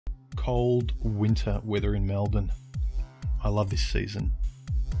cold winter weather in Melbourne. I love this season.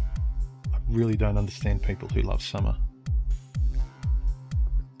 I really don't understand people who love summer.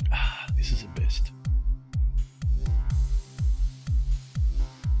 This is the best.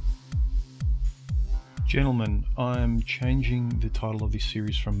 Gentlemen, I'm changing the title of this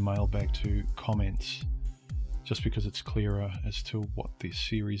series from mailbag to comments, just because it's clearer as to what this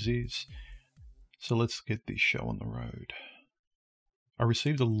series is. So let's get this show on the road. I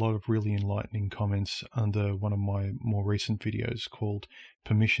received a lot of really enlightening comments under one of my more recent videos called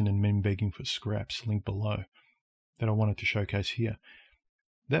Permission and Men Begging for Scraps, link below, that I wanted to showcase here.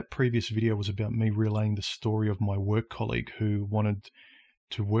 That previous video was about me relaying the story of my work colleague who wanted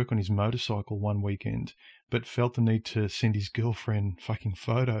to work on his motorcycle one weekend, but felt the need to send his girlfriend fucking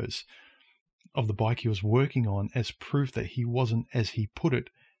photos of the bike he was working on as proof that he wasn't, as he put it,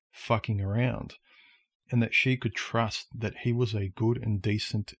 fucking around, and that she could trust that he was a good and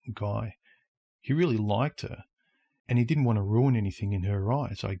decent guy. He really liked her, and he didn't want to ruin anything in her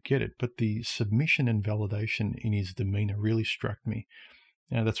eyes, I get it, but the submission and validation in his demeanor really struck me.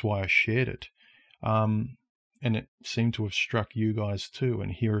 Now, that's why I shared it. And it seemed to have struck you guys too,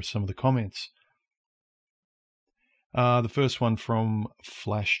 and here are some of the comments. The first one from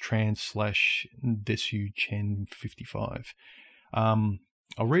FlashTrans/DesuChen55.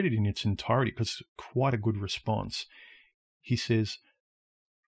 I'll read it in its entirety because it's quite a good response. He says,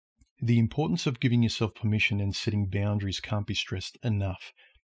 "The importance of giving yourself permission and setting boundaries can't be stressed enough.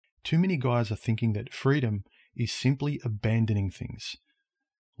 Too many guys are thinking that freedom is simply abandoning things.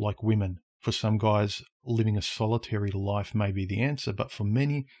 Like women, for some guys, living a solitary life may be the answer, but for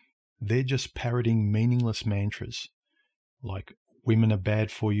many, they're just parroting meaningless mantras. Like, women are bad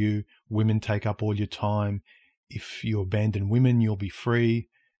for you, women take up all your time, if you abandon women, you'll be free.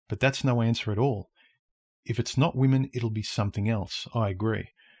 But that's no answer at all. If it's not women, it'll be something else. I agree.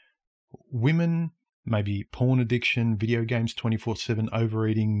 Women, maybe porn addiction, video games 24/7,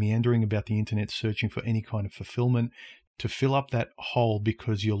 overeating, meandering about the internet, searching for any kind of fulfillment, to fill up that hole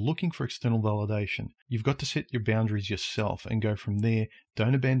because you're looking for external validation. You've got to set your boundaries yourself and go from there.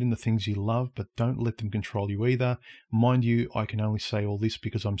 Don't abandon the things you love, but don't let them control you either. Mind you, I can only say all this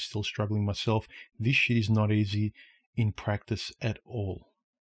because I'm still struggling myself. This shit is not easy in practice at all."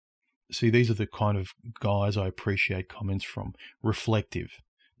 See, these are the kind of guys I appreciate comments from. Reflective,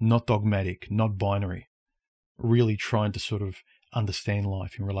 not dogmatic, not binary. Really trying to sort of understand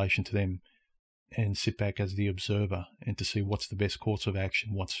life in relation to them, and sit back as the observer and to see what's the best course of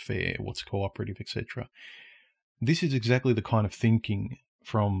action, what's fair, what's cooperative, etc. This is exactly the kind of thinking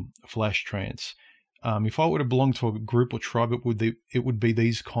from FlashTrans. If I were to belong to a group or tribe, it would be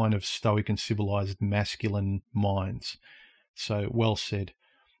these kind of stoic and civilized masculine minds. So, well said.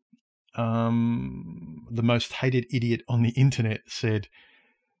 The most hated idiot on the internet said,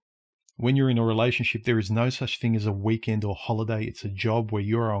 "When you're in a relationship, there is no such thing as a weekend or holiday. It's a job where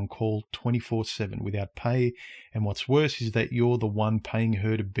you're on call 24/7 without pay. And what's worse is that you're the one paying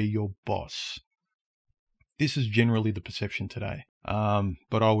her to be your boss." This is generally the perception today.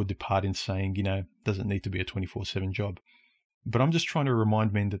 But I would depart in saying, doesn't need to be a 24/7 job. But I'm just trying to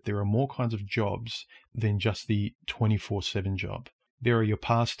remind men that there are more kinds of jobs than just the 24/7 job. There are your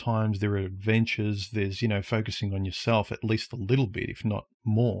pastimes, there are adventures, there's, focusing on yourself at least a little bit, if not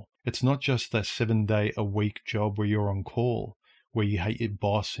more. It's not just a 7-day-a-week job where you're on call, where you hate your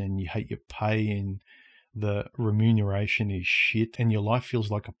boss and you hate your pay and the remuneration is shit and your life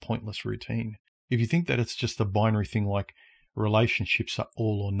feels like a pointless routine. If you think that it's just a binary thing like relationships are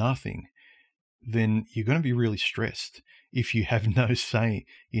all or nothing, then you're going to be really stressed if you have no say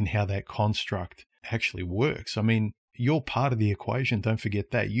in how that construct actually works. I mean, you're part of the equation, don't forget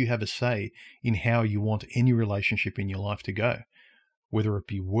that. You have a say in how you want any relationship in your life to go, whether it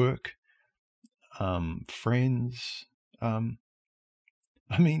be work, friends.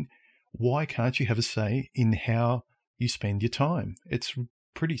 Why can't you have a say in how you spend your time? It's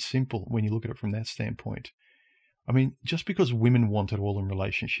pretty simple when you look at it from that standpoint. Just because women want it all in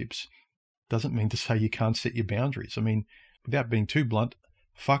relationships doesn't mean to say you can't set your boundaries. Without being too blunt,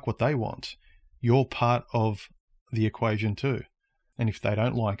 fuck what they want. You're part of the equation too. And if they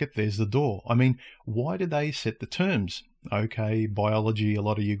don't like it, there's the door. Why do they set the terms? Okay, biology, a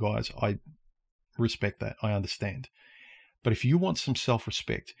lot of you guys, I respect that, I understand. But if you want some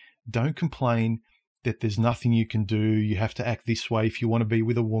self-respect, don't complain that there's nothing you can do, you have to act this way if you want to be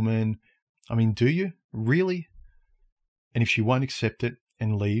with a woman. Do you? Really? And if she won't accept it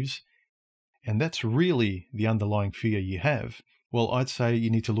and leaves, and that's really the underlying fear you have, well, I'd say you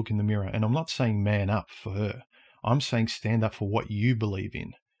need to look in the mirror. And I'm not saying man up for her. I'm saying stand up for what you believe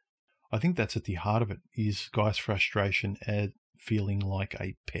in. I think that's at the heart of it, is guys' frustration at feeling like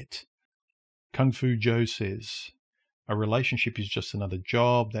a pet. Kung Fu Joe says, a relationship is just another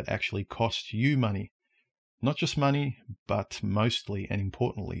job that actually costs you money. Not just money, but mostly and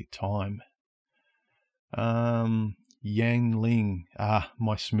importantly, time. Yang Ling,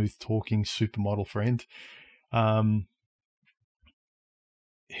 my smooth-talking supermodel friend.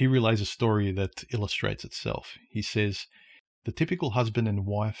 He relays a story that illustrates itself. He says, the typical husband and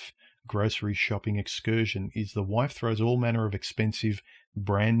wife grocery shopping excursion is the wife throws all manner of expensive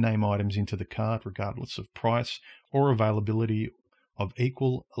brand name items into the cart regardless of price or availability of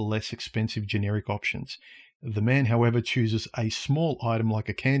equal, less expensive generic options. The man, however, chooses a small item like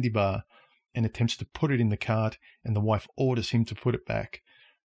a candy bar and attempts to put it in the cart, and the wife orders him to put it back.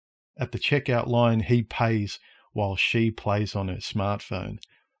 At the checkout line, he pays while she plays on her smartphone.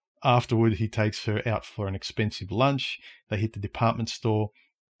 Afterward, he takes her out for an expensive lunch, they hit the department store,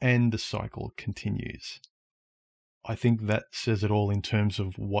 and the cycle continues. I think that says it all in terms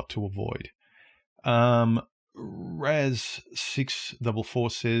of what to avoid.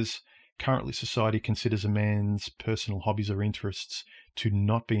 Raz644 says, currently society considers a man's personal hobbies or interests to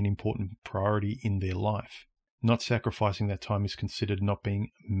not be an important priority in their life. Not sacrificing that time is considered not being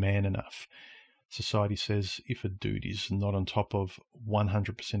man enough. Society says if a dude is not on top of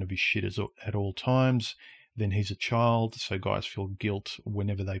 100% of his shit at all times, then he's a child, so guys feel guilt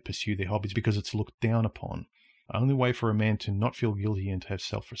whenever they pursue their hobbies because it's looked down upon. The only way for a man to not feel guilty and to have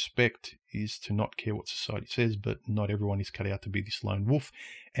self-respect is to not care what society says, but not everyone is cut out to be this lone wolf.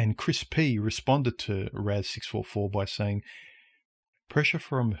 And Chris P responded to Raz644 by saying, pressure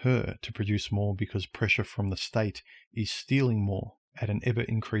from her to produce more because pressure from the state is stealing more at an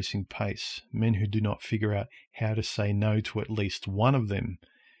ever-increasing pace. Men who do not figure out how to say no to at least one of them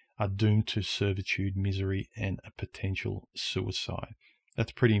are doomed to servitude, misery, and a potential suicide.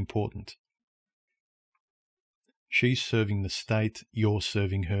 That's pretty important. She's serving the state, you're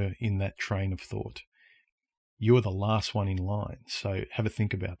serving her in that train of thought. You're the last one in line, so have a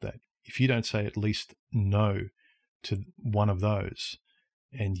think about that. If you don't say at least no to one of those,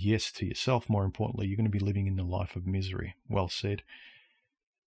 and yes to yourself, more importantly, you're going to be living in the life of misery. Well said.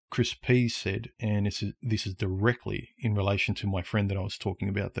 Chris P said, and this is directly in relation to my friend that I was talking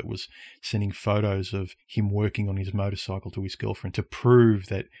about that was sending photos of him working on his motorcycle to his girlfriend to prove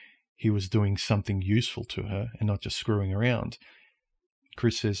that he was doing something useful to her and not just screwing around.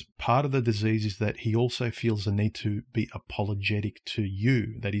 Chris says, part of the disease is that he also feels the need to be apologetic to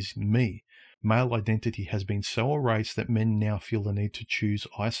you, that is me. Male identity has been so erased that men now feel the need to choose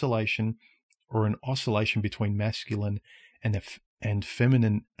isolation or an oscillation between masculine and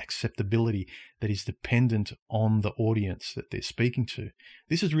feminine acceptability that is dependent on the audience that they're speaking to.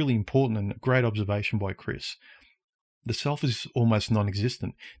 This is really important and a great observation by Chris. The self is almost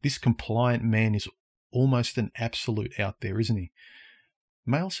non-existent. This compliant man is almost an absolute out there, isn't he?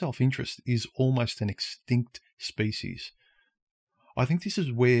 Male self-interest is almost an extinct species. I think this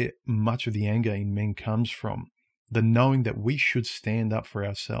is where much of the anger in men comes from, the knowing that we should stand up for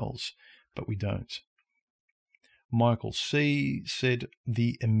ourselves, but we don't. Michael C. said,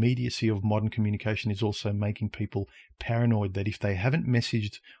 the immediacy of modern communication is also making people paranoid that if they haven't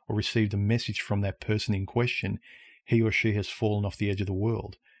messaged or received a message from that person in question, he or she has fallen off the edge of the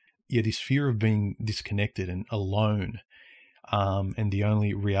world. Yet this fear of being disconnected and alone, and the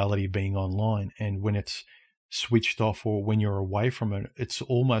only reality being online, and when it's switched off or when you're away from it, it's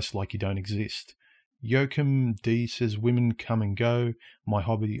almost like you don't exist. Joachim D says, women come and go. My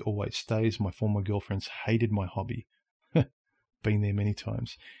hobby always stays. My former girlfriends hated my hobby. Been there many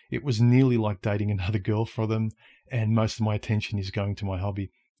times. It was nearly like dating another girl for them, and most of my attention is going to my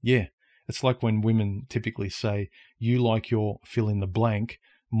hobby. Yeah, it's like when women typically say, you like your fill in the blank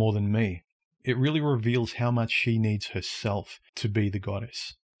more than me. It really reveals how much she needs herself to be the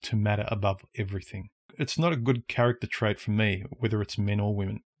goddess, to matter above everything. It's not a good character trait for me, whether it's men or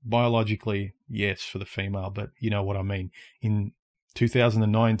women. Biologically, yes, for the female, but you know what I mean. In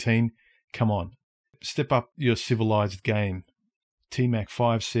 2019, come on, step up your civilized game.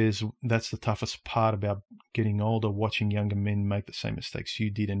 TMAC5 says, that's the toughest part about getting older, watching younger men make the same mistakes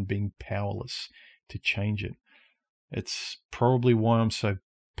you did and being powerless to change it. It's probably why I'm so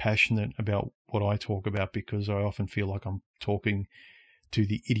passionate about what I talk about, because I often feel like I'm talking to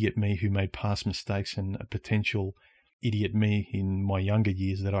the idiot me who made past mistakes and a potential idiot me in my younger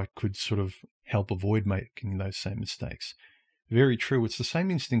years that I could sort of help avoid making those same mistakes. Very true. It's the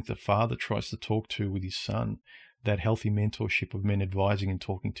same instinct a father tries to talk to with his son, that healthy mentorship of men advising and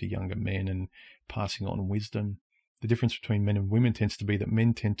talking to younger men and passing on wisdom. The difference between men and women tends to be that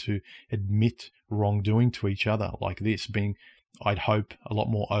men tend to admit wrongdoing to each other like this, being, I'd hope, a lot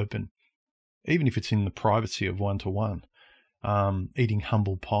more open, even if it's in the privacy of one-to-one. eating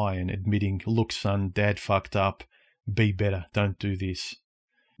humble pie and admitting, look, son, dad fucked up, be better, don't do this.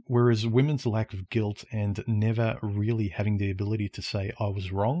 Whereas women's lack of guilt and never really having the ability to say, I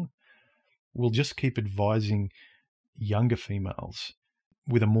was wrong, will just keep advising younger females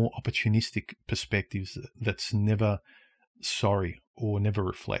with a more opportunistic perspective that's never sorry or never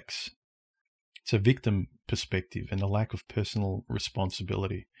reflects. It's a victim perspective and a lack of personal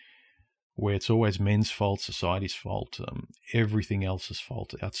responsibility, where it's always men's fault, society's fault, everything else's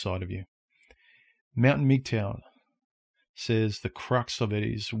fault outside of you. Mountain MGTOW says the crux of it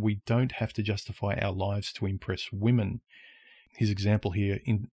is we don't have to justify our lives to impress women. His example here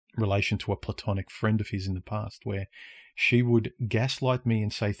in relation to a platonic friend of his in the past, where she would gaslight me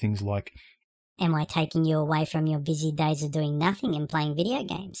and say things like, am I taking you away from your busy days of doing nothing and playing video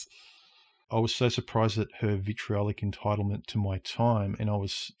games? I was so surprised at her vitriolic entitlement to my time, and I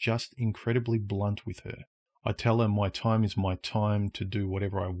was just incredibly blunt with her. I tell her my time is my time to do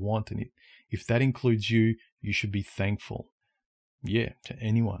whatever I want, and if that includes you, you should be thankful. Yeah, to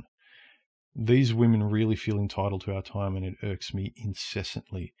anyone. These women really feel entitled to our time, and it irks me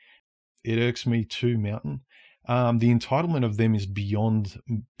incessantly. It irks me too, Mountain. The entitlement of them is beyond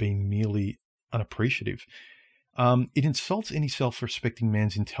being merely unappreciative. It insults any self-respecting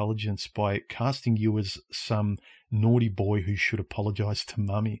man's intelligence by casting you as some naughty boy who should apologize to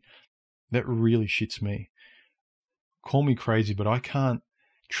mummy. That really shits me. Call me crazy, but I can't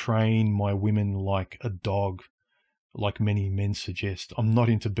train my women like a dog, like many men suggest. I'm not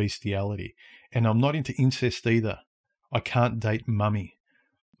into bestiality, and I'm not into incest either. I can't date mummy,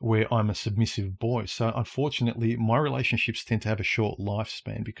 where I'm a submissive boy. So unfortunately, my relationships tend to have a short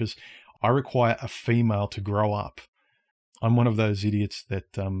lifespan because I require a female to grow up. I'm one of those idiots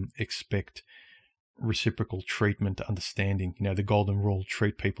that expect reciprocal treatment, understanding. You know, the golden rule,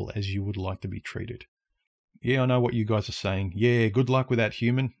 treat people as you would like to be treated. Yeah, I know what you guys are saying. Yeah, good luck with that,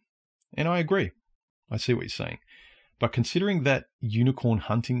 human. And I agree. I see what you're saying. But considering that unicorn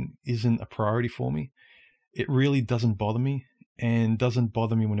hunting isn't a priority for me, it really doesn't bother me, and doesn't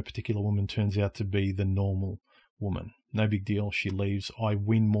bother me when a particular woman turns out to be the normal woman. No big deal. She leaves. I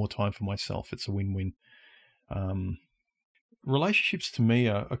win more time for myself. It's a win-win. Relationships to me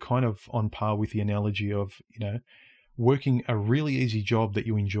are kind of on par with the analogy of, working a really easy job that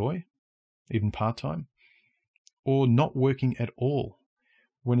you enjoy, even part-time, or not working at all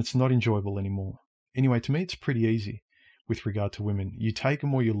when it's not enjoyable anymore. Anyway, to me, it's pretty easy with regard to women. You take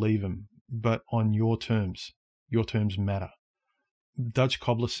them or you leave them, but on your terms. Your terms matter. Dutch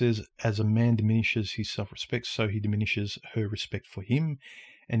Cobbler says, as a man diminishes his self-respect, so he diminishes her respect for him.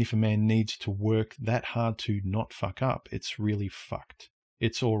 And if a man needs to work that hard to not fuck up, it's really fucked.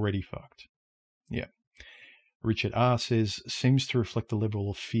 It's already fucked. Yeah. Richard R. says, seems to reflect the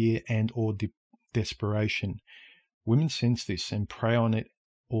level of fear and or desperation. Women sense this and prey on it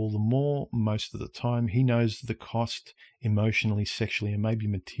all the more most of the time. He knows the cost emotionally, sexually, and maybe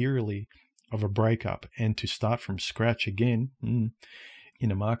materially of a breakup, and to start from scratch again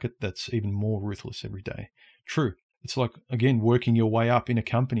in a market that's even more ruthless every day. True. It's like, again, working your way up in a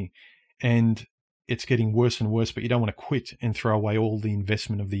company, and it's getting worse and worse, but you don't want to quit and throw away all the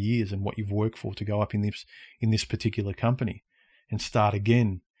investment of the years and what you've worked for to go up in this particular company and start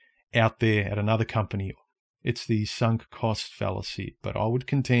again out there at another company. It's the sunk cost fallacy, but I would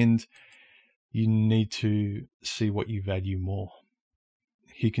contend you need to see what you value more.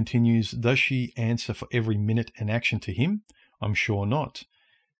 He continues, does she answer for every minute and action to him? I'm sure not.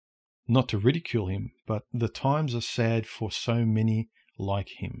 Not to ridicule him, but the times are sad for so many like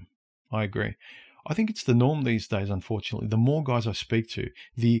him. I agree. I think it's the norm these days, unfortunately. The more guys I speak to,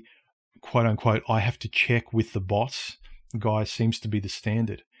 the quote-unquote, I have to check with the boss guy seems to be the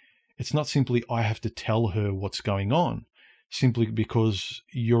standard. It's not simply I have to tell her what's going on, simply because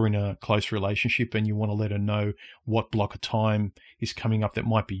you're in a close relationship and you want to let her know what block of time is coming up that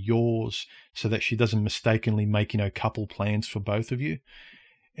might be yours, so that she doesn't mistakenly make, couple plans for both of you.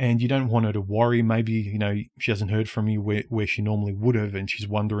 And you don't want her to worry. Maybe, she hasn't heard from you where she normally would have, and she's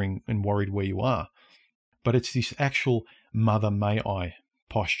wondering and worried where you are. But it's this actual mother may I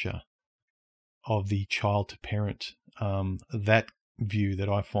posture of the child to parent, that view that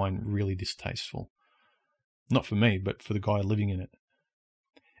I find really distasteful. Not for me, but for the guy living in it.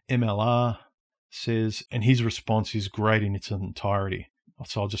 MLR says, and his response is great in its entirety,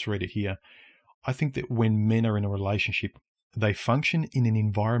 so I'll just read it here. I think that when men are in a relationship, they function in an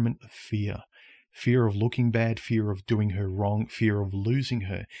environment of fear. Fear of looking bad, fear of doing her wrong, fear of losing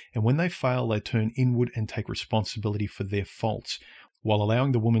her. And when they fail, they turn inward and take responsibility for their faults, while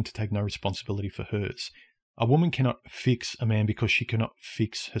allowing the woman to take no responsibility for hers. A woman cannot fix a man because she cannot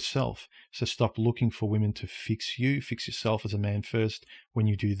fix herself. So stop looking for women to fix you. Fix yourself as a man first. When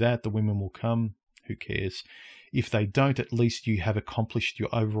you do that, the women will come. Who cares? If they don't, at least you have accomplished your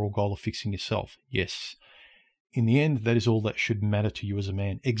overall goal of fixing yourself. Yes. In the end, that is all that should matter to you as a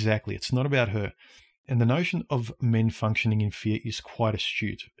man. Exactly. It's not about her. And the notion of men functioning in fear is quite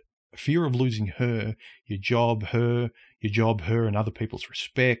astute. Fear of losing her, your job, her, and other people's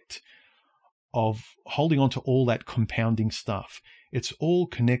respect, of holding on to all that compounding stuff. It's all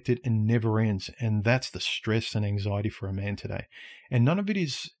connected and never ends. And that's the stress and anxiety for a man today. And none of it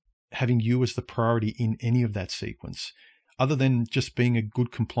is having you as the priority in any of that sequence, other than just being a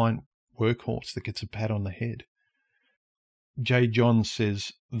good compliant workhorse that gets a pat on the head. Jay John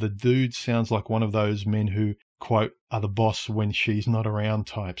says, the dude sounds like one of those men who, quote, are the boss when she's not around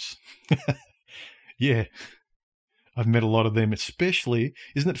types. Yeah. I've met a lot of them, especially,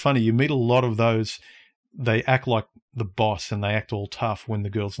 isn't it funny? You meet a lot of those, they act like the boss and they act all tough when the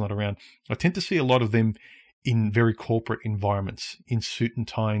girl's not around. I tend to see a lot of them in very corporate environments, in suit and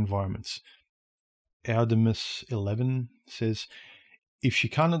tie environments. Audimus 11 says, if she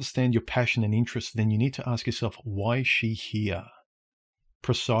can't understand your passion and interest, then you need to ask yourself, why is she here?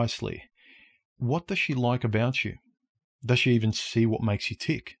 Precisely. What does she like about you? Does she even see what makes you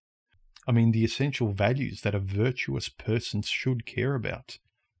tick? I mean, the essential values that a virtuous person should care about.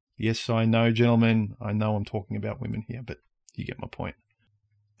 Yes, I know, gentlemen, I know I'm talking about women here, but you get my point.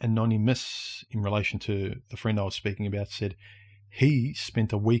 Anonymous, in relation to the friend I was speaking about, said, he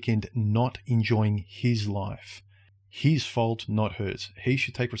spent a weekend not enjoying his life. His fault, not hers. He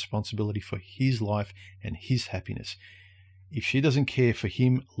should take responsibility for his life and his happiness. If she doesn't care for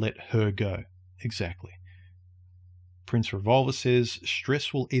him, let her go. Exactly. Prince Revolver says,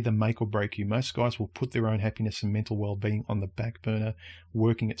 stress will either make or break you. Most guys will put their own happiness and mental well-being on the back burner,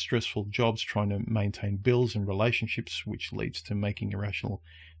 working at stressful jobs, trying to maintain bills and relationships, which leads to making irrational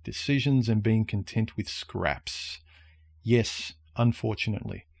decisions and being content with scraps. Yes,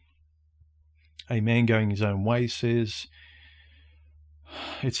 unfortunately. A Man Going His Own Way says,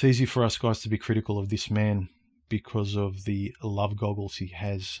 it's easy for us guys to be critical of this man because of the love goggles he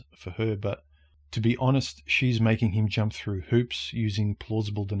has for her, but to be honest, she's making him jump through hoops using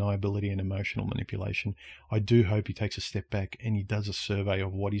plausible deniability and emotional manipulation. I do hope he takes a step back and he does a survey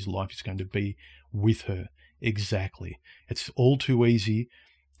of what his life is going to be with her. Exactly. It's all too easy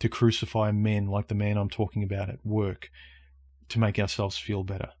to crucify men like the man I'm talking about at work to make ourselves feel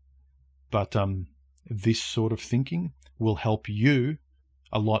better. But this sort of thinking will help you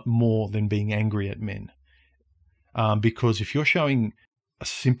a lot more than being angry at men. Because if you're showing a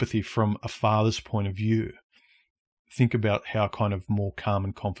sympathy from a father's point of view, think about how kind of more calm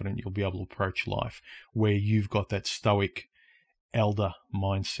and confident you'll be able to approach life, where you've got that stoic elder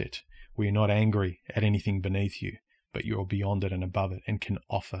mindset, where you're not angry at anything beneath you, but you're beyond it and above it and can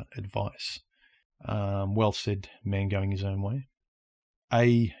offer advice. Well said, Man Going His Own Way.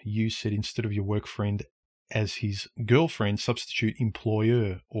 You said, instead of your work friend as his girlfriend, substitute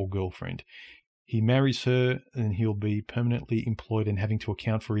employer or girlfriend. He marries her and he'll be permanently employed and having to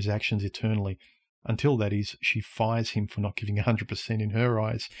account for his actions eternally. Until, that is, she fires him for not giving 100% in her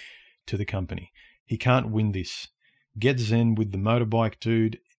eyes to the company. He can't win this. Get zen with the motorbike,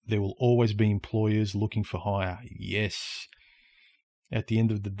 dude. There will always be employers looking for hire. Yes. At the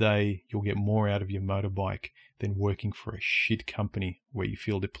end of the day, you'll get more out of your motorbike than working for a shit company where you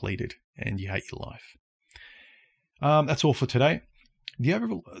feel depleted and you hate your life. That's all for today.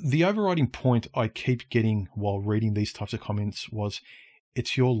 The overriding point I keep getting while reading these types of comments was,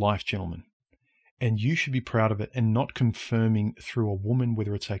 it's your life, gentlemen, and you should be proud of it and not confirming through a woman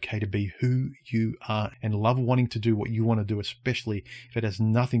whether it's okay to be who you are and love wanting to do what you want to do, especially if it has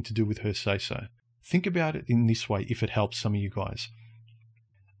nothing to do with her say-so. Think about it in this way if it helps some of you guys.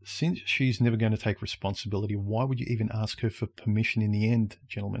 Since she's never going to take responsibility, why would you even ask her for permission in the end,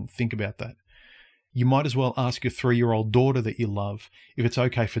 gentlemen? Think about that. You might as well ask your 3-year-old daughter that you love if it's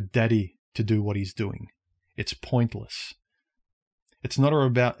okay for daddy to do what he's doing. It's pointless. It's not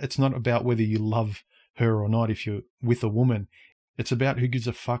about whether you love her or not if you're with a woman. It's about who gives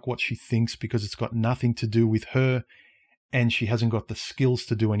a fuck what she thinks, because it's got nothing to do with her and she hasn't got the skills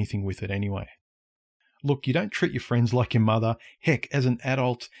to do anything with it anyway. Look, you don't treat your friends like your mother. Heck, as an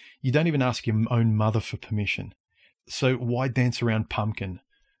adult, you don't even ask your own mother for permission. So why dance around Pumpkin?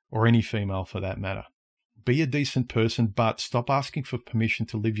 Or any female for that matter. Be a decent person, but stop asking for permission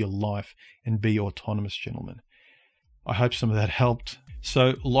to live your life and be autonomous, gentlemen. I hope some of that helped.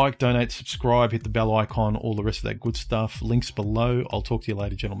 So like, donate, subscribe, hit the bell icon, all the rest of that good stuff. Links below. I'll talk to you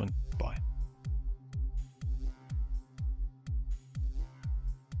later, gentlemen. Bye.